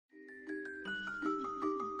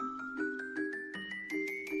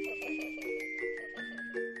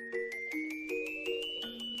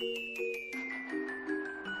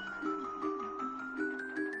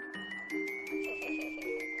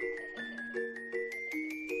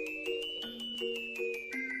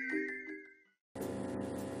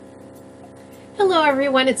Hello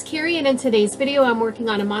everyone, it's Carrie, and in today's video I'm working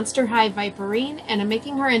on a Monster High Viperine, and I'm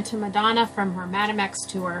making her into Madonna from her Madame X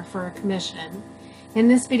tour for a commission. In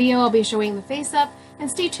this video I'll be showing the face up, and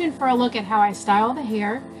stay tuned for a look at how I style the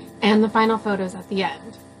hair and the final photos at the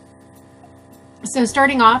end. So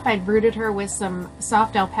starting off, I'd rooted her with some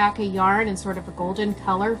soft alpaca yarn in sort of a golden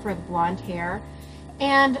color for the blonde hair,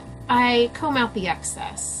 and I comb out the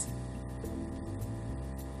excess.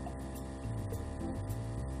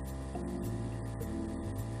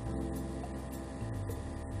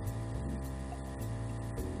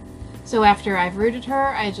 So after I've rooted her,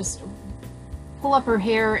 I just pull up her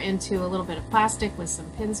hair into a little bit of plastic with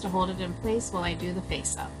some pins to hold it in place while I do the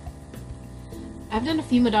face up. I've done a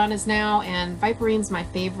few Madonnas now, and Viperine's my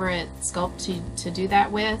favorite sculpt to do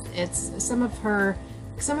that with. It's some of her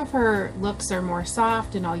looks are more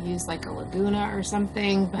soft, and I'll use like a Laguna or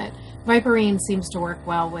something, but Viperine seems to work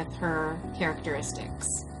well with her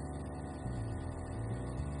characteristics.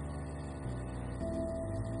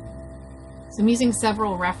 So I'm using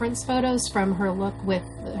several reference photos from her look with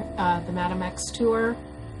the Madame X tour.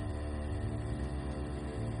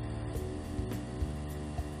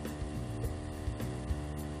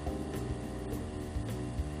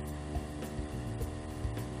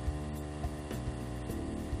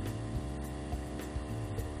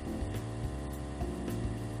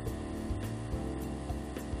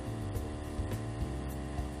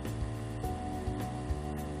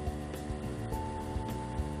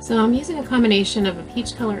 So I'm using a combination of a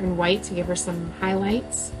peach color and white to give her some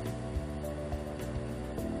highlights.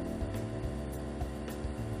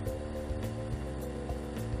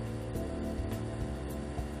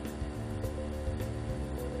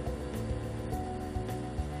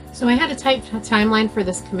 So I had a tight timeline for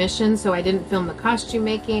this commission, so I didn't film the costume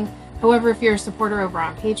making. However, if you're a supporter over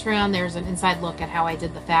on Patreon, there's an inside look at how I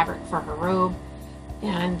did the fabric for her robe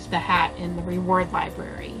and the hat in the reward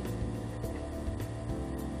library.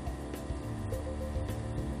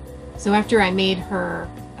 So after I made her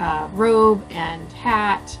robe and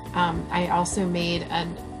hat, I also made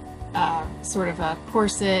a sort of a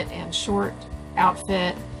corset and short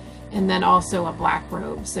outfit, and then also a black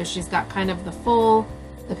robe. So she's got kind of the full,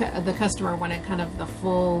 the customer wanted kind of the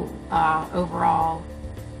full overall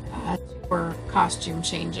tour costume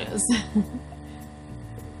changes.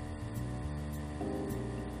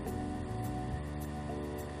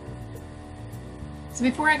 So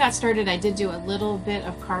before I got started, I did do a little bit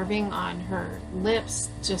of carving on her lips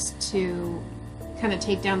just to kind of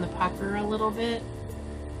take down the pucker a little bit,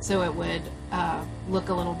 so it would look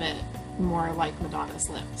a little bit more like Madonna's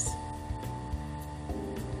lips.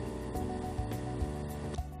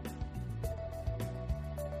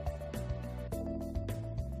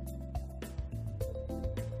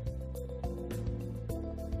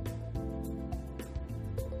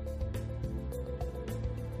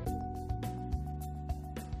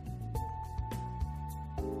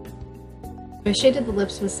 I shaded the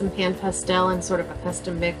lips with some pan pastel and sort of a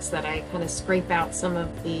custom mix that I kind of scrape out some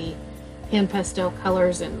of the pan pastel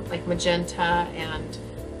colors in like magenta and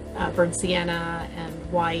burnt sienna and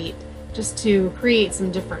white, just to create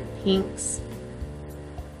some different pinks.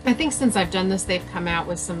 I think since I've done this, they've come out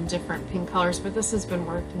with some different pink colors, but this has been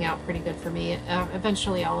working out pretty good for me.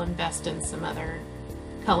 Eventually I'll invest in some other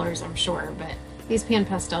colors, I'm sure, but these pan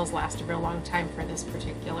pastels last a real long time for this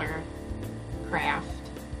particular craft.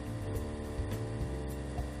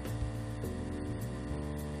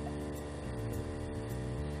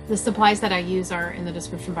 The supplies that I use are in the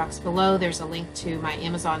description box below. There's a link to my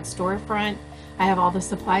Amazon storefront. I have all the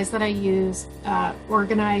supplies that I use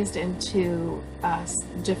organized into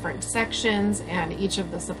different sections, and each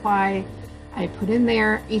of the supply I put in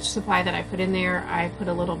there, each supply that I put in there, I put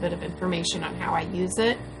a little bit of information on how I use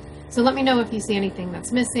it. So let me know if you see anything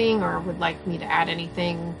that's missing or would like me to add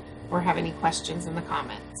anything or have any questions in the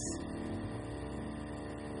comments.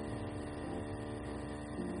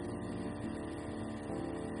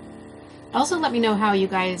 Also, let me know how you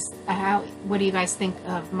guys, what do you guys think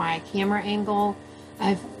of my camera angle?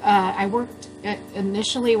 I worked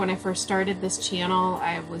initially when I first started this channel,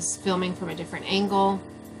 I was filming from a different angle,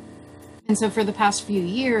 and so for the past few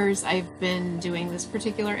years I've been doing this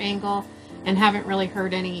particular angle and haven't really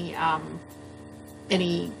heard anything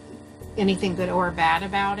good or bad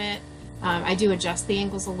about it. I do adjust the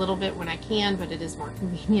angles a little bit when I can, but it is more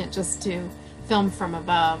convenient just to film from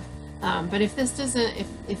above. But if this doesn't,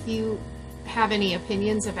 if you have any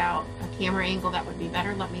opinions about a camera angle that would be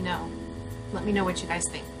better, let me know. Let me know what you guys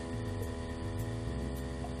think.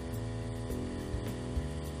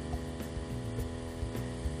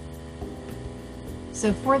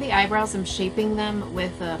 So for the eyebrows, I'm shaping them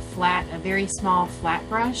with a very small flat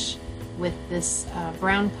brush. with this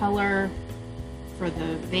brown color for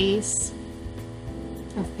the base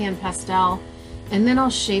of Pan Pastel, and then I'll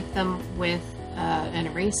shape them with an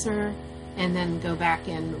eraser, and then go back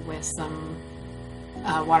in with some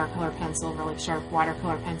watercolor pencil, really sharp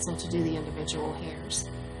watercolor pencil, to do the individual hairs.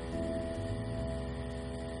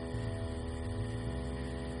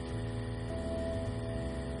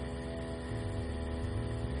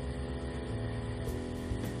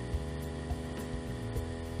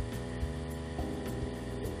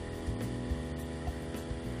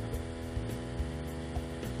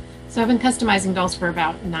 So I've been customizing dolls for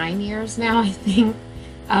about 9 years now, I think.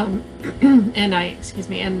 And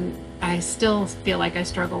I still feel like I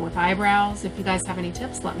struggle with eyebrows. If you guys have any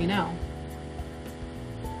tips, let me know.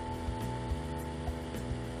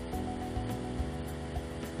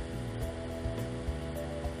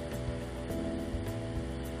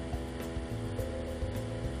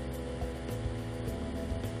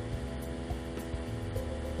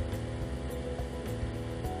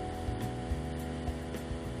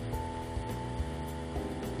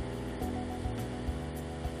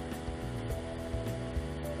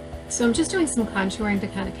 So I'm just doing some contouring to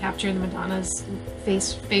kind of capture the Madonna's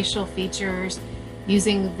facial features,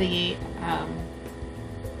 using the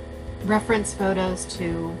reference photos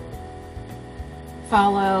to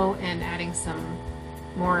follow, and adding some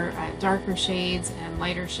more darker shades and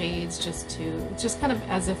lighter shades, just kind of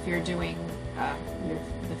as if you're doing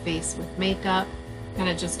the face with makeup, kind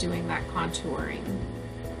of just doing that contouring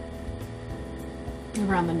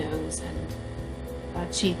around the nose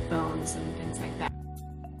and cheekbones and things like that.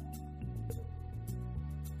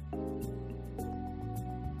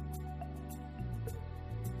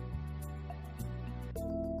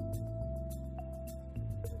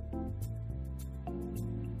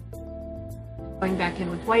 Going back in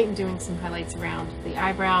with white and doing some highlights around the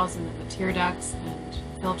eyebrows and the tear ducts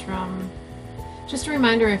and philtrum. Just a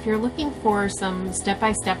reminder, if you're looking for some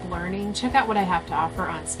step-by-step learning, check out what I have to offer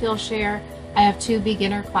on Skillshare. I have 2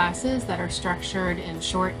 beginner classes that are structured in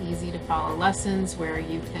short, easy to follow lessons where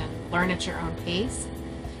you can learn at your own pace.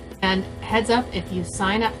 And heads up, if you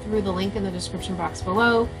sign up through the link in the description box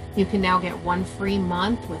below, you can now get 1 free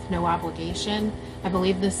month with no obligation. I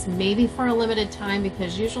believe this may be for a limited time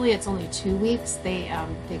because usually it's only 2 weeks. They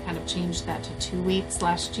kind of changed that to 2 weeks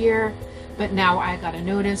last year, but now I got a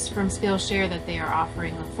notice from Skillshare that they are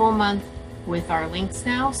offering a full month with our links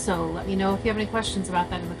now. So let me know if you have any questions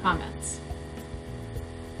about that in the comments.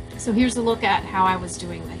 So here's a look at how I was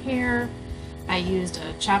doing the hair. I used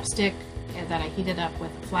a chapstick that I heated up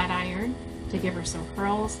with a flat iron to give her some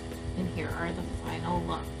curls, and here are the final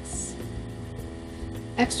looks.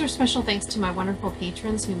 Extra special thanks to my wonderful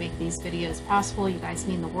patrons who make these videos possible. You guys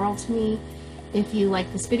mean the world to me. If you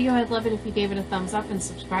like this video, I'd love it if you gave it a thumbs up and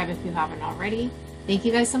subscribe if you haven't already. Thank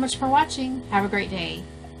you guys so much for watching. Have a great day.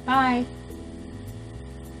 Bye.